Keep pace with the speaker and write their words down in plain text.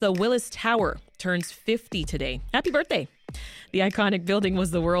The Willis Tower turns 50 today. Happy birthday. The iconic building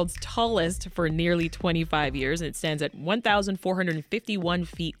was the world's tallest for nearly 25 years, and it stands at 1,451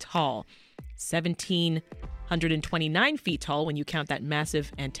 feet tall, 1,729 feet tall when you count that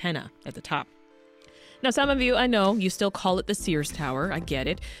massive antenna at the top. Now, some of you, I know, you still call it the Sears Tower. I get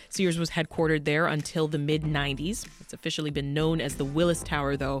it. Sears was headquartered there until the mid-90s. It's officially been known as the Willis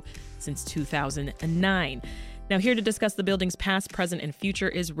Tower, though, since 2009. Now, here to discuss the building's past, present, and future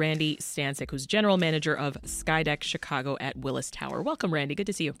is Randy Stancic, who's general manager of Skydeck Chicago at Willis Tower. Welcome, Randy. Good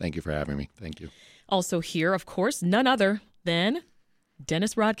to see you. Thank you for having me. Thank you. Also here, of course, none other than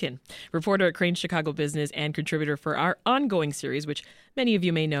Dennis Rodkin, reporter at Crain's Chicago Business and contributor for our ongoing series, which many of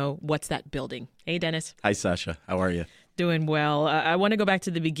you may know, What's That Building? Hey, Dennis. Hi, Sasha. How are you? Doing well. I want to go back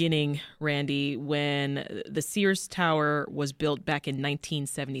to the beginning, Randy, when the Sears Tower was built back in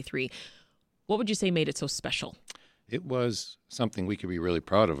 1973. What would you say made it so special? It was something we could be really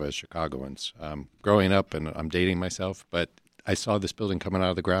proud of as Chicagoans. Growing up, and I'm dating myself, but I saw this building coming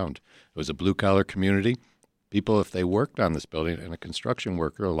out of the ground. It was a blue-collar community. People, if they worked on this building, and a construction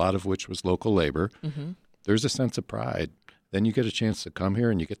worker, a lot of which was local labor, there's a sense of pride. Then you get a chance to come here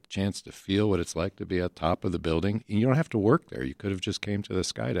and you get the chance to feel what it's like to be at top of the building. And you don't have to work there. You could have just came to the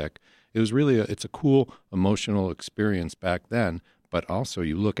Skydeck. It was really it's a cool, emotional experience back then. But also,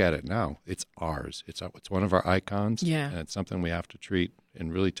 you look at it now, it's ours. It's one of our icons, and it's something we have to treat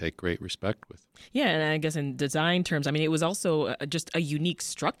and really take great respect with. Yeah, and I guess in design terms, I mean, it was also just a unique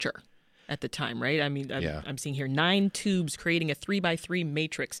structure at the time, right? I mean, I'm seeing here 9 tubes creating a 3x3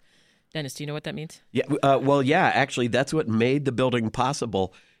 matrix. Dennis, do you know what that means? Yeah, actually, that's what made the building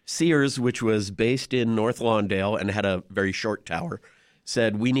possible. Sears, which was based in North Lawndale and had a very short tower,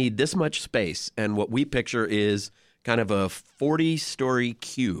 said, we need this much space, and what we picture is kind of a 40-story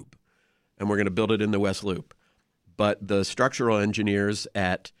cube, and we're going to build it in the West Loop. But the structural engineers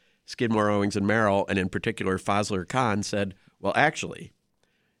at Skidmore, Owings & Merrill, and in particular Fosler Kahn, said, well, actually,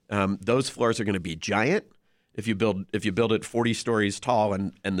 those floors are going to be giant if you build it 40 stories tall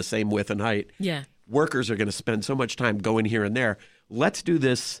and the same width and height. Yeah. Workers are going to spend so much time going here and there. Let's do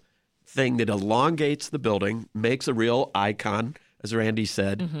this thing that elongates the building, makes a real icon, as Randy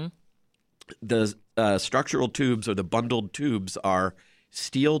said. The structural tubes, or the bundled tubes, are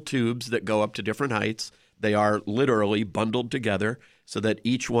steel tubes that go up to different heights. They are literally bundled together so that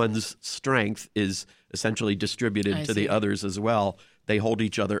each one's strength is essentially distributed to the others as well. They hold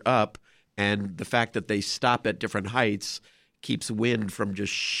each other up, and the fact that they stop at different heights keeps wind from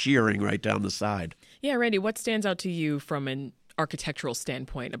just shearing right down the side. Yeah, Randy, what stands out to you from an architectural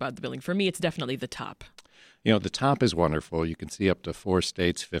standpoint about the building? For me, it's definitely the top. You know, the top is wonderful. You can see up to 4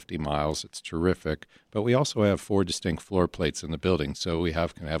 states, 50 miles. It's terrific. But we also have 4 distinct floor plates in the building. So we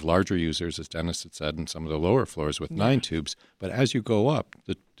can have larger users, as Dennis had said, in some of the lower floors with 9 tubes. But as you go up,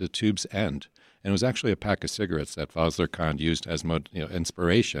 the tubes end. And it was actually a pack of cigarettes that Fosler Kahn used as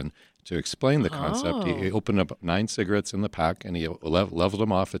inspiration to explain the concept. He opened up 9 cigarettes in the pack, and he leveled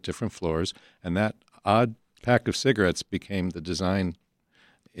them off at different floors. And that odd pack of cigarettes became the design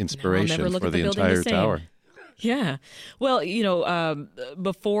inspiration for the entire tower. Yeah. Well,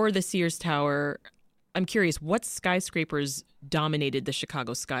 before the Sears Tower, I'm curious, what skyscrapers dominated the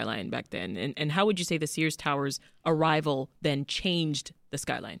Chicago skyline back then? And how would you say the Sears Tower's arrival then changed the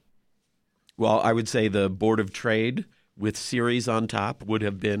skyline? Well, I would say the Board of Trade with Series on top would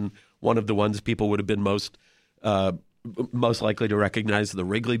have been one of the ones people would have been most likely to recognize. The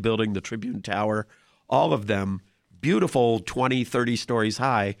Wrigley Building, the Tribune Tower, all of them beautiful 20, 30 stories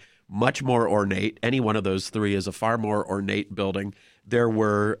high, much more ornate. Any one of those 3 is a far more ornate building. There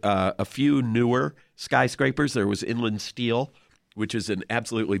were a few newer skyscrapers. There was Inland Steel, which is an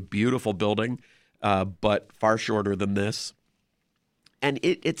absolutely beautiful building, but far shorter than this. And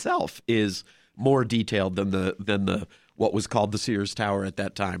it itself is more detailed than the what was called the Sears Tower at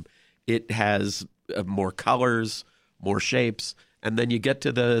that time. It has more colors, more shapes, and then you get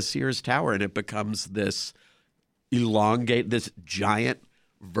to the Sears Tower, and it becomes this this giant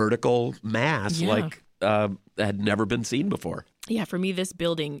vertical mass had never been seen before. Yeah, for me, this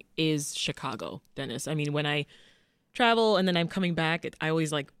building is Chicago, Dennis. I mean, when I travel and then I'm coming back, I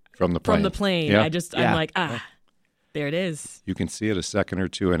always from the plane. Yeah. I'm like, there it is. You can see it a second or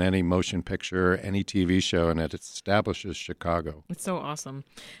two in any motion picture, any TV show, and it establishes Chicago. It's so awesome.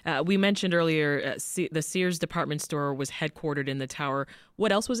 We mentioned earlier the Sears department store was headquartered in the tower.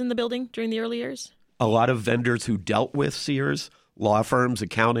 What else was in the building during the early years? A lot of vendors who dealt with Sears, law firms,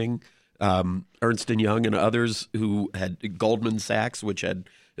 accounting, Ernst & Young and others who had Goldman Sachs, which had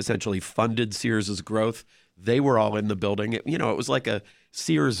essentially funded Sears' growth. They were all in the building. It was like a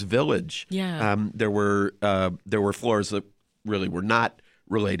Sears village. Yeah. There were floors that really were not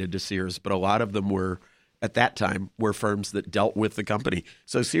related to Sears, but a lot of them were, at that time, were firms that dealt with the company.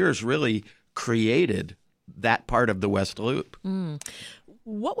 So Sears really created that part of the West Loop.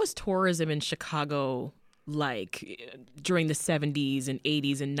 What was tourism in Chicago like during the 70s and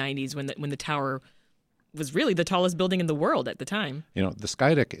 80s and 90s when the tower was really the tallest building in the world at the time? You know, the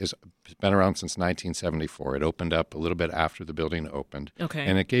Skydeck has been around since 1974. It opened up a little bit after the building opened. Okay.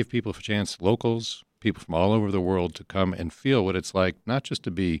 And it gave people a chance, locals, people from all over the world, to come and feel what it's like, not just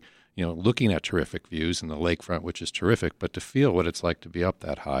to be, looking at terrific views in the lakefront, which is terrific, but to feel what it's like to be up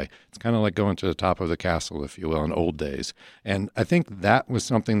that high. It's kind of like going to the top of the castle, if you will, in old days. And I think that was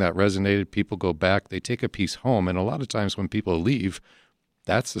something that resonated. People go back, they take a piece home, and a lot of times when people leave,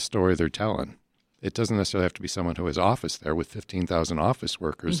 that's the story they're telling. It doesn't necessarily have to be someone who has office there with 15,000 office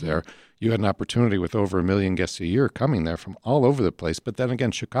workers there. You had an opportunity with over 1 million guests a year coming there from all over the place. But then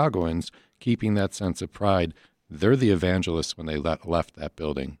again, Chicagoans keeping that sense of pride, they're the evangelists when they left that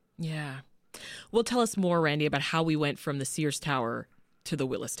building. Yeah. Well, tell us more, Randy, about how we went from the Sears Tower to the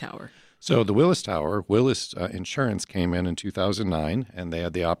Willis Tower. So the Willis Tower, Willis Insurance came in 2009, and they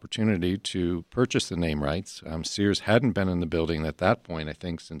had the opportunity to purchase the name rights. Sears hadn't been in the building at that point, I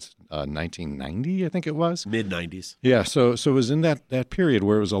think, since 1990, I think it was. Mid-90s. Yeah, so it was in that period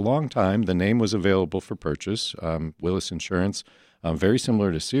where it was a long time. The name was available for purchase. Willis Insurance, very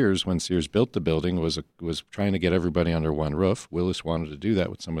similar to Sears. When Sears built the building, was trying to get everybody under one roof. Willis wanted to do that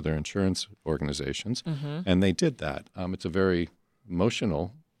with some of their insurance organizations, and they did that. It's a very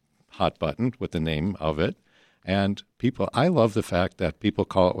emotional hot button with the name of it. And I love the fact that people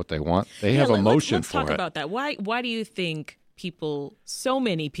call it what they want. They have emotion for it. Let's talk about that. Why do you think so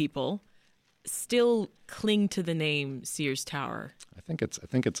many people, still cling to the name Sears Tower? I think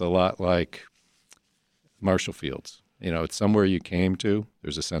it's a lot like Marshall Fields. It's somewhere you came to.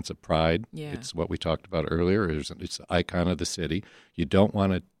 There's a sense of pride. Yeah. It's what we talked about earlier. It's the icon of the city. You don't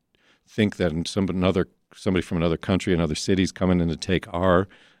want to think that somebody from another country, another city is coming in to take our.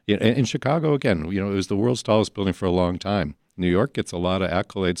 In Chicago, again, it was the world's tallest building for a long time. New York gets a lot of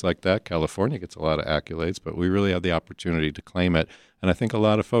accolades like that. California gets a lot of accolades, but we really have the opportunity to claim it. And I think a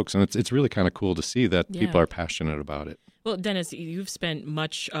lot of folks, and it's really kind of cool to see that people are passionate about it. Well, Dennis, you've spent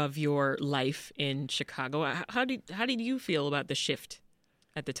much of your life in Chicago. How did you feel about the shift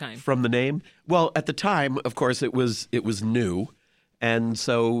at the time? From the name? Well, at the time, of course, it was new. And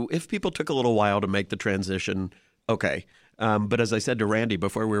so if people took a little while to make the transition, okay. But as I said to Randy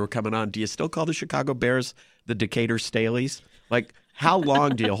before we were coming on, do you still call the Chicago Bears the Decatur Staleys? Like, how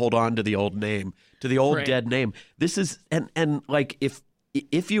long do you hold on to the old name, to the old dead name? This is and like if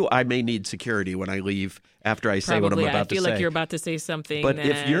I may need security when I leave after I say what I'm about to say. I feel like you're about to say something. But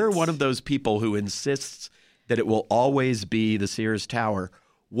if you're one of those people who insists that it will always be the Sears Tower,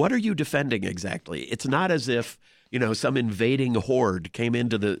 what are you defending exactly? It's not as if some invading horde came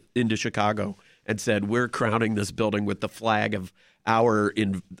into Chicago and said, we're crowning this building with the flag of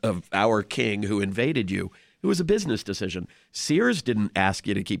our king who invaded you. It was a business decision. Sears didn't ask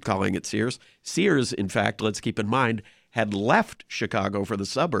you to keep calling it Sears. Sears, in fact, let's keep in mind, had left Chicago for the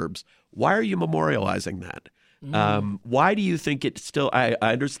suburbs. Why are you memorializing that? Why do you think it still – I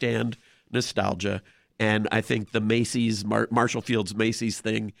understand nostalgia, and I think the Macy's, Marshall Field's Macy's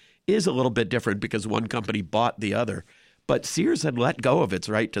thing is a little bit different because one company bought the other. But Sears had let go of its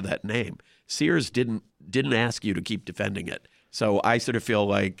right to that name. Sears didn't ask you to keep defending it. So I sort of feel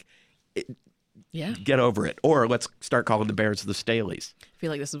like get over it. Or let's start calling the Bears the Staleys. I feel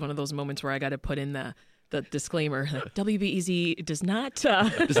like this is one of those moments where I got to put in the disclaimer. Like, WBEZ does not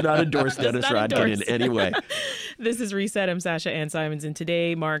endorse Dennis Rodkin in any way. This is Reset. I'm Sasha Ann Simons, and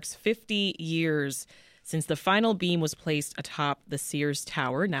today marks 50 years since the final beam was placed atop the Sears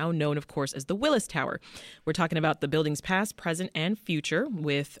Tower, now known, of course, as the Willis Tower. We're talking about the building's past, present, and future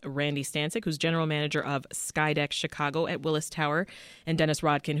with Randy Stanczyk, who's general manager of Skydeck Chicago at Willis Tower, and Dennis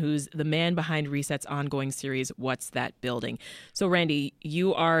Rodkin, who's the man behind Reset's ongoing series, What's That Building? So, Randy,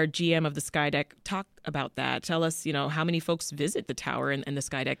 you are GM of the Skydeck. Talk about that. Tell us, how many folks visit the tower and the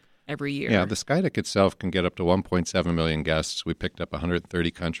Skydeck every year. Yeah, the Skydeck itself can get up to 1.7 million guests. We picked up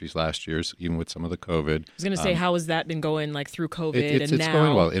 130 countries last year, even with some of the COVID. I was going to say, how has that been going, like through COVID and now? It's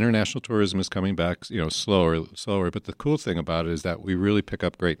going well. International tourism is coming back, slower. But the cool thing about it is that we really pick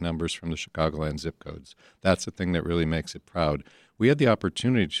up great numbers from the Chicagoland zip codes. That's the thing that really makes it proud. We had the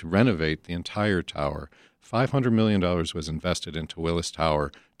opportunity to renovate the entire tower. $500 million was invested into Willis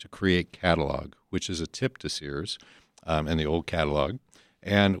Tower to create catalog, which is a tip to Sears and the old catalog.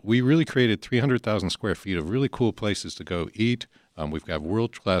 And we really created 300,000 square feet of really cool places to go eat. We've got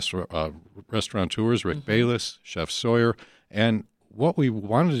world-class restaurateurs, Rick Bayless, Chef Sawyer. And what we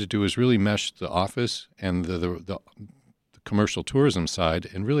wanted to do is really mesh the office and the commercial tourism side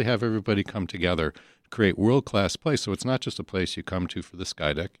and really have everybody come together, create world-class place. So it's not just a place you come to for the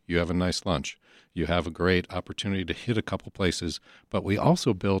Skydeck. You have a nice lunch. You have a great opportunity to hit a couple places. But we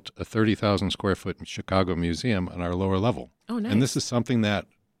also built a 30,000 square foot Chicago museum on our lower level. Oh, nice. And this is something that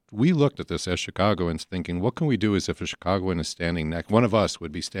we looked at this as Chicagoans thinking, what can we do as if a Chicagoan is standing next, one of us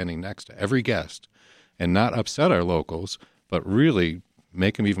would be standing next to every guest and not upset our locals, but really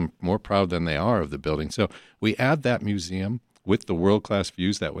make them even more proud than they are of the building. So we add that museum with the world-class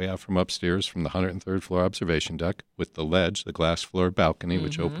views that we have from upstairs from the 103rd floor observation deck, with the ledge, the glass floor balcony,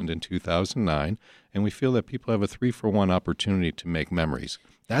 which opened in 2009. And we feel that people have a 3-for-1 opportunity to make memories.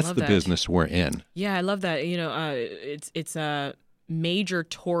 That's the business we're in. Yeah, I love that. It's a major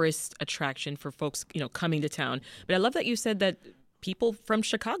tourist attraction for folks, coming to town. But I love that you said that people from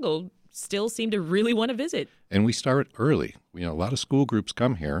Chicago still seem to really want to visit. And we start early. A lot of school groups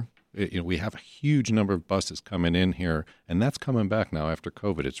come here. We have a huge number of buses coming in here, and that's coming back now after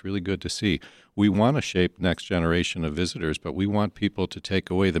COVID. It's really good to see. We want to shape next generation of visitors, but we want people to take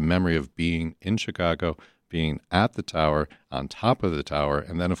away the memory of being in Chicago, being at the tower, on top of the tower,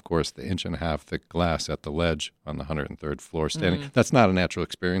 and then, of course, the 1.5-inch thick glass at the ledge on the 103rd floor standing. That's not a natural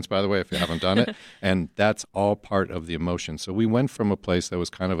experience, by the way, if you haven't done it. And that's all part of the emotion. So we went from a place that was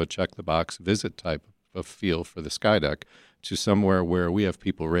kind of a check-the-box visit type of feel for the Skydeck to somewhere where we have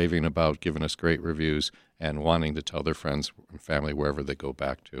people raving about, giving us great reviews, and wanting to tell their friends and family wherever they go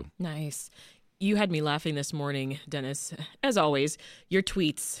back to. Nice. You had me laughing this morning, Dennis. As always, your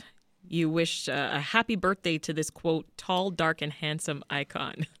tweets. You wished a happy birthday to this, quote, tall, dark, and handsome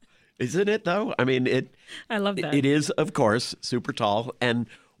icon. Isn't it, though? I mean, I love that. It is, of course, super tall. And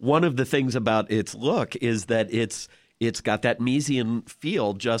one of the things about its look is that it's got that Misesian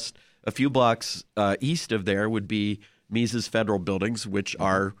feel. Just a few blocks east of there would be Mises Federal Buildings, which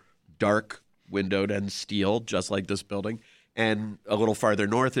are dark windowed and steel, just like this building. And a little farther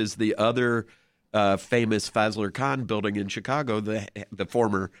north is the other famous Fazlur Khan building in Chicago, the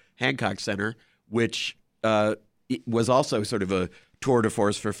former Hancock Center, which it was also sort of a tour de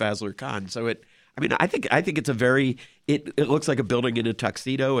force for Fazlur Khan. So I think it's a very it looks like a building in a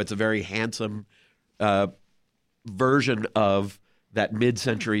tuxedo. It's a very handsome version of that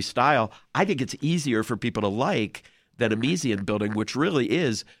mid-century style. I think it's easier for people to like than a Misesian building, which really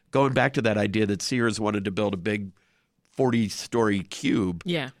is going back to that idea that Sears wanted to build a big 40-story cube.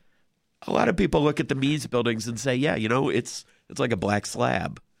 Yeah. A lot of people look at the Mies buildings and say, yeah, it's like a black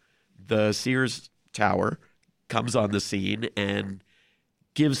slab. The Sears Tower comes on the scene and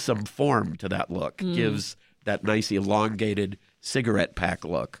gives some form to that look, gives that nice elongated cigarette pack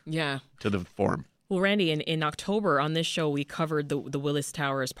look to the form. Well, Randy, in October on this show, we covered the Willis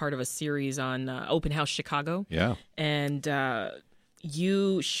Tower as part of a series on Open House Chicago. Yeah. And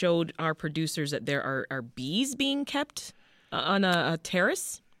you showed our producers that there are bees being kept on a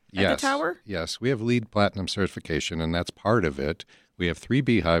terrace at the tower? Yes. We have LEED Platinum certification, and that's part of it. We have 3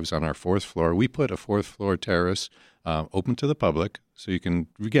 beehives on our 4th floor. We put a 4th floor terrace open to the public, so you can,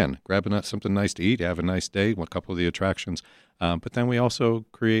 again, grab something nice to eat, have a nice day, a couple of the attractions. But then we also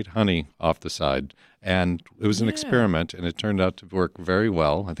create honey off the side. And it was an experiment, and it turned out to work very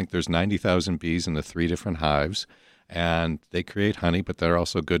well. I think there's 90,000 bees in the 3 different hives. And they create honey, but they're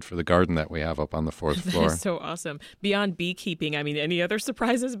also good for the garden that we have up on the 4th floor. That is so awesome. Beyond beekeeping, I mean, any other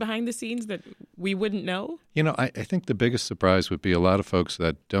surprises behind the scenes that we wouldn't know? I think the biggest surprise would be a lot of folks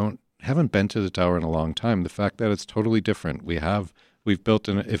that haven't been to the tower in a long time. The fact that it's totally different. We've built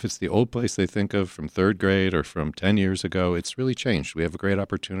if it's the old place they think of from 3rd grade or from 10 years ago, it's really changed. We have a great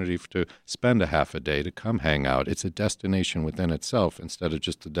opportunity to spend a half a day to come hang out. It's a destination within itself instead of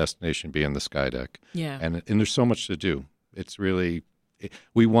just a destination being the Skydeck. Yeah. And there's so much to do. It's really,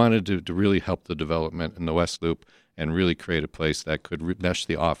 we wanted to really help the development in the West Loop and really create a place that could mesh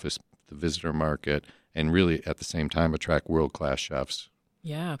the office, the visitor market, and really at the same time attract world-class chefs.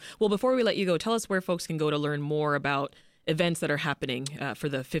 Yeah. Well, before we let you go, tell us where folks can go to learn more about events that are happening for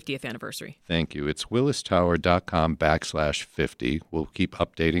the 50th anniversary. Thank you. It's willistower.com/50. We'll keep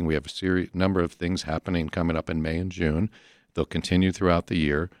updating. We have a number of things happening coming up in May and June. They'll continue throughout the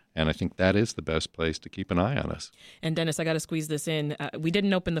year. And I think that is the best place to keep an eye on us. And Dennis, I got to squeeze this in. We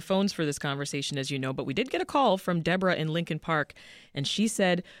didn't open the phones for this conversation, as you know, but we did get a call from Deborah in Lincoln Park. And she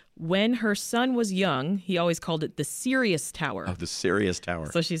said when her son was young, he always called it the Sirius Tower. Oh, the Sirius Tower.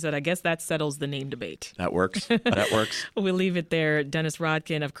 So she said, I guess that settles the name debate. That works. That works. We'll leave it there. Dennis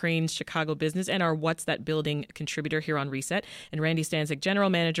Rodkin of Crane's Chicago Business and our What's That Building contributor here on Reset. And Randy Stanzik, General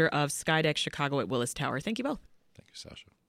Manager of Skydeck Chicago at Willis Tower. Thank you both. Thank you, Sasha.